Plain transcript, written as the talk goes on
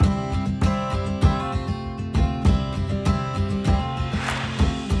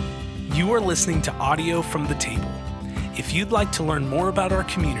You are listening to audio from The Table. If you'd like to learn more about our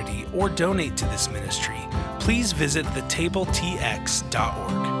community or donate to this ministry, please visit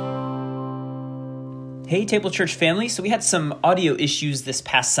thetabletx.org. Hey, Table Church family. So we had some audio issues this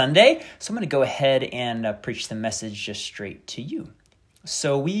past Sunday, so I'm going to go ahead and preach the message just straight to you.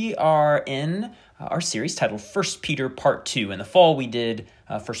 So we are in our series titled 1 Peter Part 2. In the fall, we did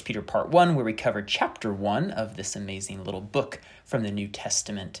 1 Peter Part 1, where we covered chapter 1 of this amazing little book from the New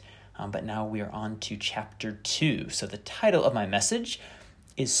Testament. But now we are on to chapter 2. So the title of my message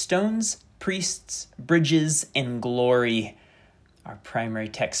is Stones, Priests, Bridges, and Glory. Our primary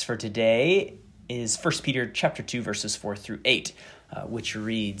text for today is 1 Peter chapter 2, verses 4 through 8, which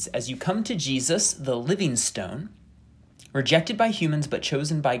reads, "As you come to Jesus, the living stone, rejected by humans but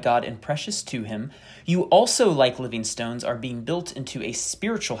chosen by God and precious to him, you also, like living stones, are being built into a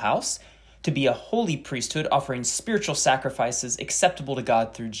spiritual house to be a holy priesthood, offering spiritual sacrifices acceptable to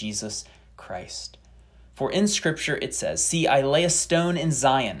God through Jesus Christ. For in Scripture it says, 'See, I lay a stone in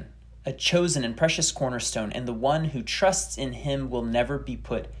Zion, a chosen and precious cornerstone, and the one who trusts in him will never be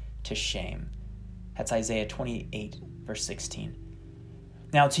put to shame.'" That's Isaiah 28, verse 16.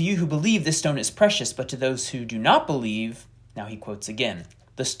 "Now to you who believe, this stone is precious, but to those who do not believe," now he quotes again,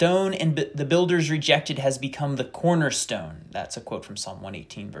 "the stone and the builders rejected has become the cornerstone." That's a quote from Psalm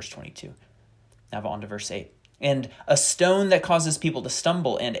 118, verse 22. Now on to verse 8. "And a stone that causes people to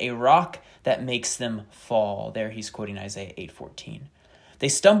stumble, and a rock that makes them fall." There he's quoting Isaiah 8:14. "They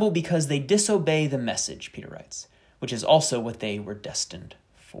stumble because they disobey the message," Peter writes, "which is also what they were destined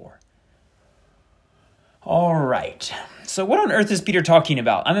for." All right. So what on earth is Peter talking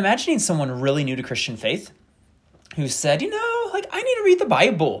about? I'm imagining someone really new to Christian faith who said, I need to read the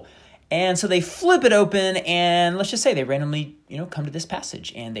Bible. And so they flip it open and let's just say they randomly, come to this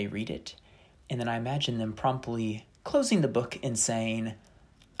passage and they read it. And then I imagine them promptly closing the book and saying,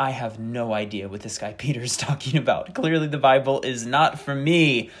 "I have no idea what this guy Peter's talking about. Clearly the Bible is not for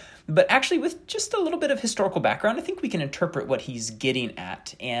me." But actually, with just a little bit of historical background, I think we can interpret what he's getting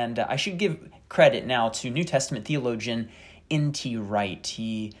at. And I should give credit now to New Testament theologian N.T. Wright.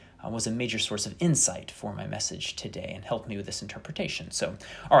 He was a major source of insight for my message today and helped me with this interpretation. So,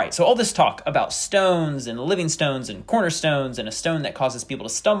 all right, so all this talk about stones and living stones and cornerstones and a stone that causes people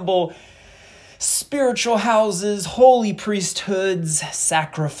to stumble, spiritual houses, holy priesthoods,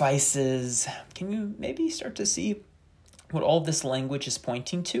 sacrifices. Can you maybe start to see what all of this language is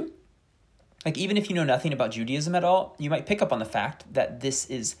pointing to? Even if you know nothing about Judaism at all, you might pick up on the fact that this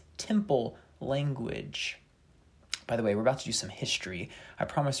is temple language. By the way, we're about to do some history. I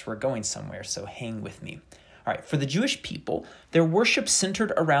promise we're going somewhere, so hang with me. All right, for the Jewish people, their worship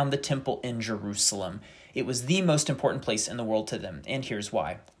centered around the temple in Jerusalem. It was the most important place in the world to them, and here's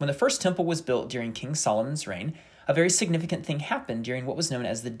why. When the first temple was built during King Solomon's reign, a very significant thing happened during what was known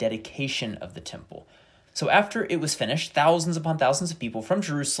as the dedication of the temple. So after it was finished, thousands upon thousands of people from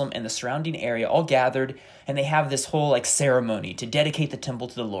Jerusalem and the surrounding area all gathered, and they have this whole ceremony to dedicate the temple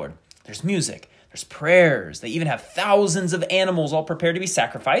to the Lord. There's music, there's prayers, they even have thousands of animals all prepared to be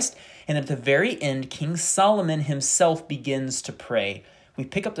sacrificed, and at the very end, King Solomon himself begins to pray. We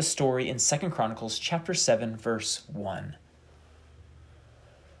pick up the story in 2 Chronicles chapter 7, verse 1.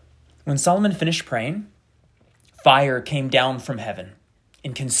 "When Solomon finished praying, fire came down from heaven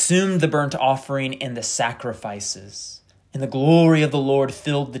and consumed the burnt offering and the sacrifices, and the glory of the Lord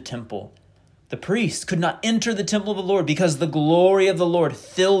filled the temple. The priests could not enter the temple of the Lord because the glory of the Lord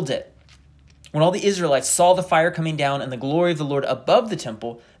filled it. When all the Israelites saw the fire coming down and the glory of the Lord above the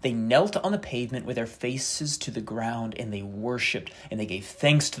temple, they knelt on the pavement with their faces to the ground, and they worshipped, and they gave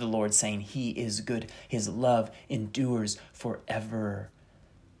thanks to the Lord, saying, 'He is good. His love endures forever.'"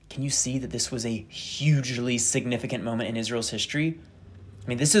 Can you see that this was a hugely significant moment in Israel's history?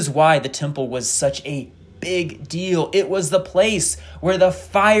 This is why the temple was such a big deal. It was the place where the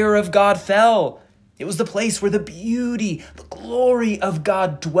fire of God fell. It was the place where the beauty, the glory of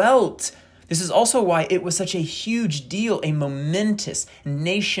God dwelt. This is also why it was such a huge deal, a momentous,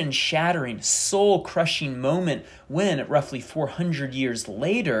 nation-shattering, soul-crushing moment when, roughly 400 years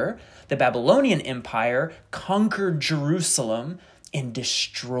later, the Babylonian Empire conquered Jerusalem and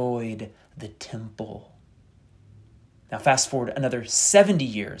destroyed the temple. Now fast forward another 70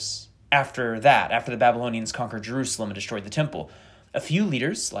 years after that, after the Babylonians conquered Jerusalem and destroyed the temple. A few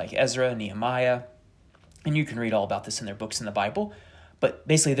leaders like Ezra, Nehemiah, and you can read all about this in their books in the Bible, but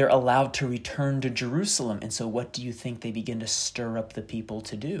basically they're allowed to return to Jerusalem. And so what do you think they begin to stir up the people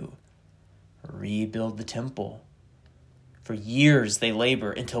to do? Rebuild the temple. For years they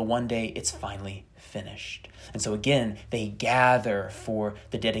labor until one day it's finally finished. And so again, they gather for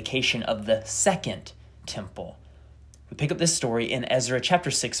the dedication of the second temple. We pick up this story in Ezra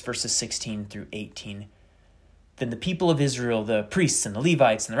chapter 6, verses 16 through 18. Then the people of Israel, the priests and the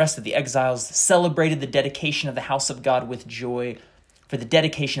Levites and the rest of the exiles, celebrated the dedication of the house of God with joy. For the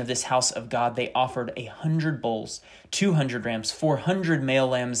dedication of this house of God, they offered 100 bulls, 200 rams, 400 male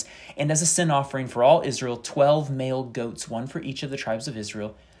lambs, and as a sin offering for all Israel, 12 male goats, one for each of the tribes of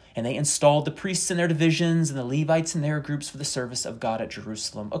Israel. And they installed the priests in their divisions and the Levites in their groups for the service of God at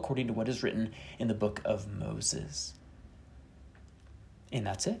Jerusalem, according to what is written in the book of Moses. And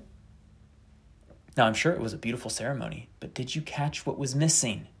that's it. Now, I'm sure it was a beautiful ceremony, but did you catch what was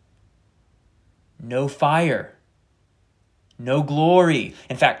missing? No fire. No glory.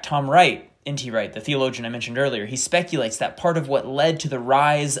 In fact, Tom Wright, N.T. Wright, the theologian I mentioned earlier, he speculates that part of what led to the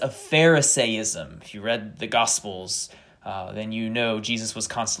rise of Pharisaism, if you read the Gospels, then you know Jesus was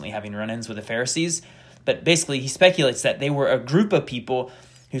constantly having run-ins with the Pharisees. But basically, he speculates that they were a group of people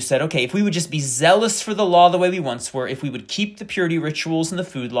who said, okay, if we would just be zealous for the law the way we once were, if we would keep the purity rituals and the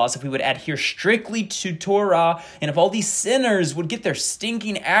food laws, if we would adhere strictly to Torah, and if all these sinners would get their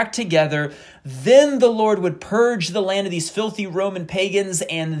stinking act together, then the Lord would purge the land of these filthy Roman pagans,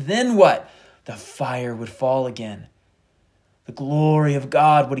 and then what? The fire would fall again. The glory of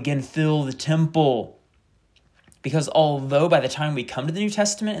God would again fill the temple. Because although by the time we come to the New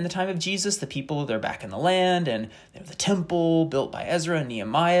Testament in the time of Jesus, the people, they're back in the land and they have the temple built by Ezra and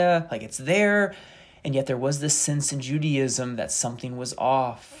Nehemiah, like it's there. And yet there was this sense in Judaism that something was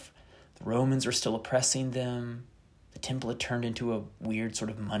off. The Romans were still oppressing them. The temple had turned into a weird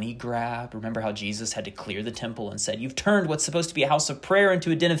sort of money grab. Remember how Jesus had to clear the temple and said, you've turned what's supposed to be a house of prayer into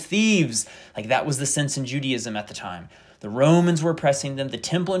a den of thieves. Like that was the sense in Judaism at the time. The Romans were oppressing them. The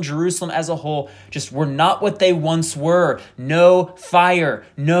temple in Jerusalem as a whole just were not what they once were. No fire,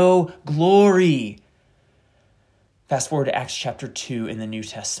 no glory. Fast forward to Acts chapter 2 in the New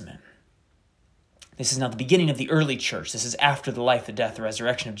Testament. This is not the beginning of the early church. This is after the life, the death, the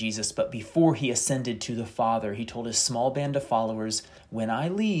resurrection of Jesus. But before he ascended to the Father, he told his small band of followers, when I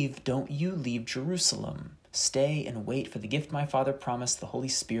leave, don't you leave Jerusalem. Stay and wait for the gift my Father promised, the Holy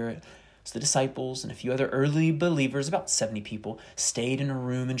Spirit. So the disciples and a few other early believers, about 70 people, stayed in a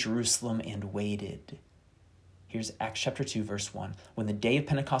room in Jerusalem and waited. Here's Acts chapter 2, verse 1. When the day of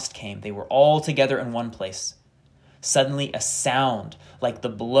Pentecost came, they were all together in one place. Suddenly a sound like the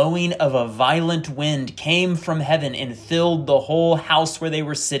blowing of a violent wind came from heaven and filled the whole house where they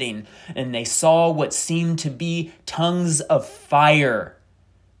were sitting. And they saw what seemed to be tongues of fire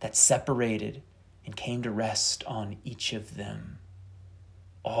that separated and came to rest on each of them.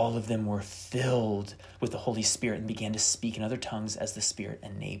 All of them were filled with the Holy Spirit and began to speak in other tongues as the Spirit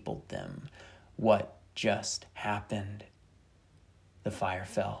enabled them. What just happened? The fire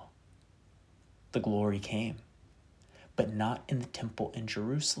fell. The glory came, but not in the temple in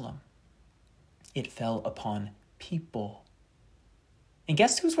Jerusalem. It fell upon people. And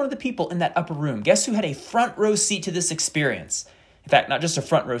guess who's one of the people in that upper room? Guess who had a front row seat to this experience? In fact, not just a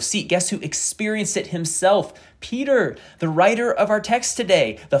front row seat. Guess who experienced it himself? Peter, the writer of our text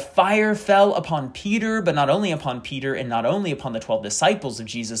today. The fire fell upon Peter, but not only upon Peter and not only upon the 12 disciples of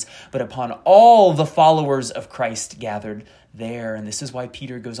Jesus, but upon all the followers of Christ gathered there. And this is why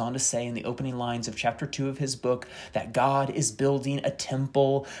Peter goes on to say in the opening lines of chapter 2 of his book that God is building a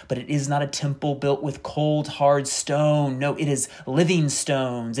temple, but it is not a temple built with cold, hard stone. No, it is living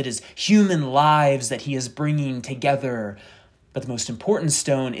stones. It is human lives that he is bringing together. But the most important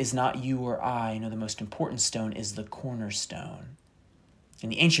stone is not you or I. No, the most important stone is the cornerstone. In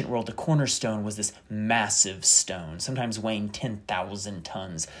the ancient world, the cornerstone was this massive stone, sometimes weighing 10,000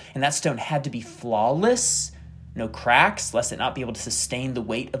 tons. And that stone had to be flawless, no cracks, lest it not be able to sustain the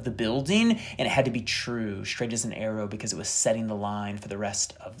weight of the building. And it had to be true, straight as an arrow, because it was setting the line for the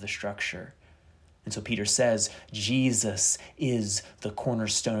rest of the structure. And so Peter says, Jesus is the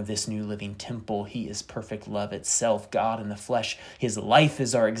cornerstone of this new living temple. He is perfect love itself, God in the flesh. His life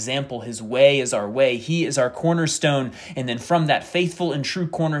is our example. His way is our way. He is our cornerstone. And then from that faithful and true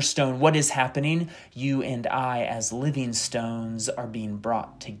cornerstone, what is happening? You and I, as living stones, are being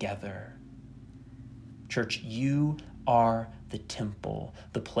brought together. Church, you are the temple,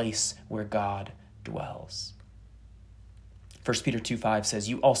 the place where God dwells. 1 Peter 2:5 says,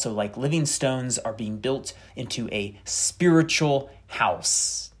 you also, like living stones, are being built into a spiritual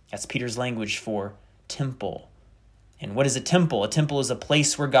house. That's Peter's language for temple. And what is a temple? A temple is a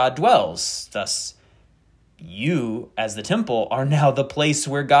place where God dwells. Thus, you, as the temple, are now the place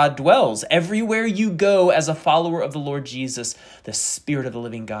where God dwells. Everywhere you go as a follower of the Lord Jesus, the Spirit of the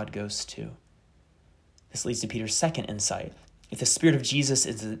living God goes to. This leads to Peter's second insight. If the Spirit of Jesus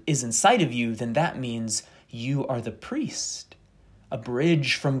is inside of you, then that means you are the priest, a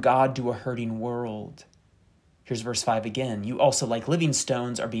bridge from God to a hurting world. Here's verse 5 again. You also, like living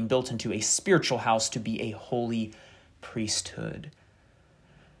stones, are being built into a spiritual house to be a holy priesthood.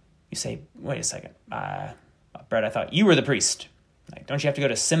 You say, wait a second. Brett, I thought you were the priest. Like, don't you have to go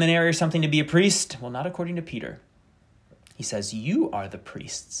to seminary or something to be a priest? Well, not according to Peter. He says, you are the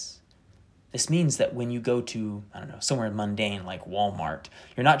priests. This means that when you go to, somewhere mundane like Walmart,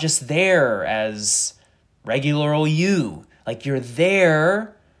 you're not just there as regular old you. Like, you're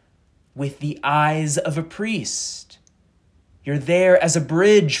there with the eyes of a priest. You're there as a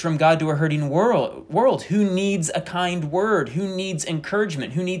bridge from God to a hurting world. Who needs a kind word? Who needs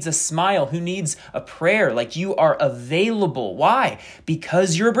encouragement? Who needs a smile? Who needs a prayer? Like, you are available. Why?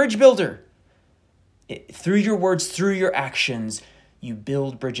 Because you're a bridge builder. Through your words, through your actions, you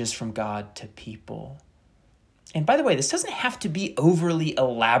build bridges from God to people. And by the way, this doesn't have to be overly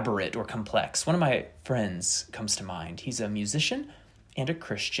elaborate or complex. One of my friends comes to mind. He's a musician and a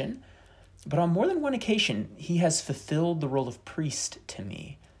Christian, but on more than one occasion, he has fulfilled the role of priest to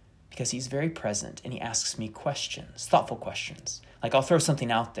me because he's very present and he asks me questions, thoughtful questions. Like, I'll throw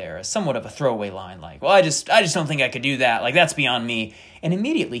something out there as somewhat of a throwaway line, like, well, I just don't think I could do that. Like, that's beyond me. And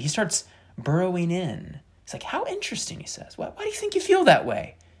immediately he starts burrowing in. It's like, how interesting, he says. Why do you think you feel that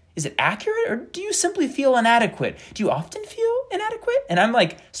way? Is it accurate, or do you simply feel inadequate? Do you often feel inadequate? And I'm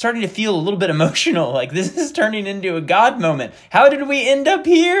like starting to feel a little bit emotional. Like, this is turning into a God moment. How did we end up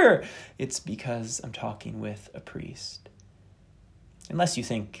here? It's because I'm talking with a priest. Unless you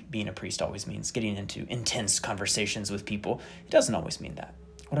think being a priest always means getting into intense conversations with people, it doesn't always mean that.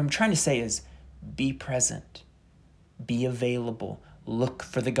 What I'm trying to say is be present, be available, look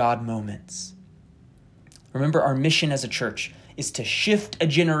for the God moments. Remember, our mission as a church is to shift a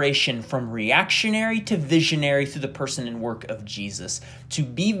generation from reactionary to visionary through the person and work of Jesus. To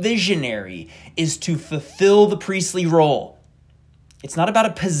be visionary is to fulfill the priestly role. It's not about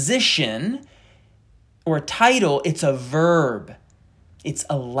a position or a title, it's a verb. It's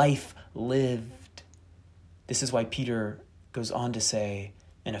a life lived. This is why Peter goes on to say,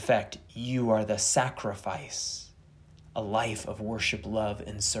 in effect, you are the sacrifice. A life of worship, love,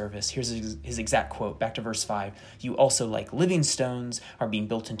 and service. Here's his exact quote, back to verse 5. You also, like living stones, are being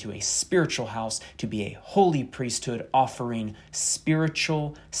built into a spiritual house to be a holy priesthood, offering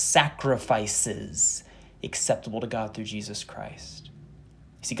spiritual sacrifices acceptable to God through Jesus Christ.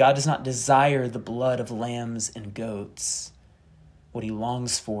 You see, God does not desire the blood of lambs and goats. What he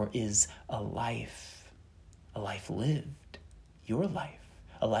longs for is a life lived, your life,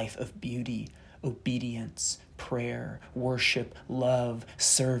 a life of beauty, obedience, prayer, worship, love,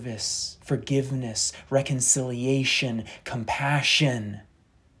 service, forgiveness, reconciliation, compassion.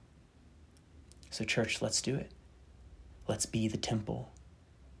 So church, let's do it. Let's be the temple.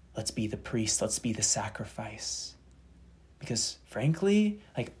 Let's be the priest. Let's be the sacrifice. Because frankly,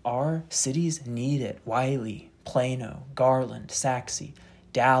 like, our cities need it. Wiley, Plano, Garland, Saxe,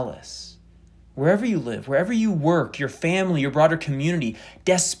 Dallas. Wherever you live, wherever you work, your family, your broader community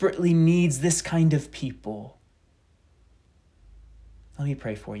desperately needs this kind of people. Let me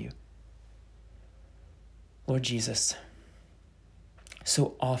pray for you. Lord Jesus,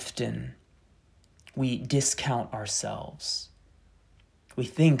 so often we discount ourselves. We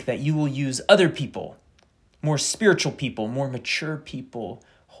think that you will use other people, more spiritual people, more mature people,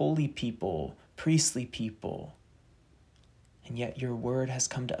 holy people, priestly people. And yet your word has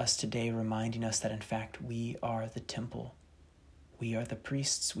come to us today reminding us that in fact we are the temple. We are the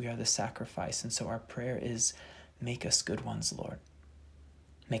priests, we are the sacrifice. And so our prayer is, make us good ones, Lord.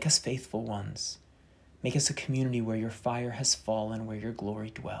 Make us faithful ones. Make us a community where your fire has fallen, where your glory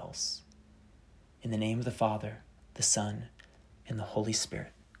dwells. In the name of the Father, the Son, and the Holy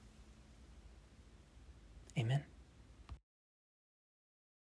Spirit. Amen.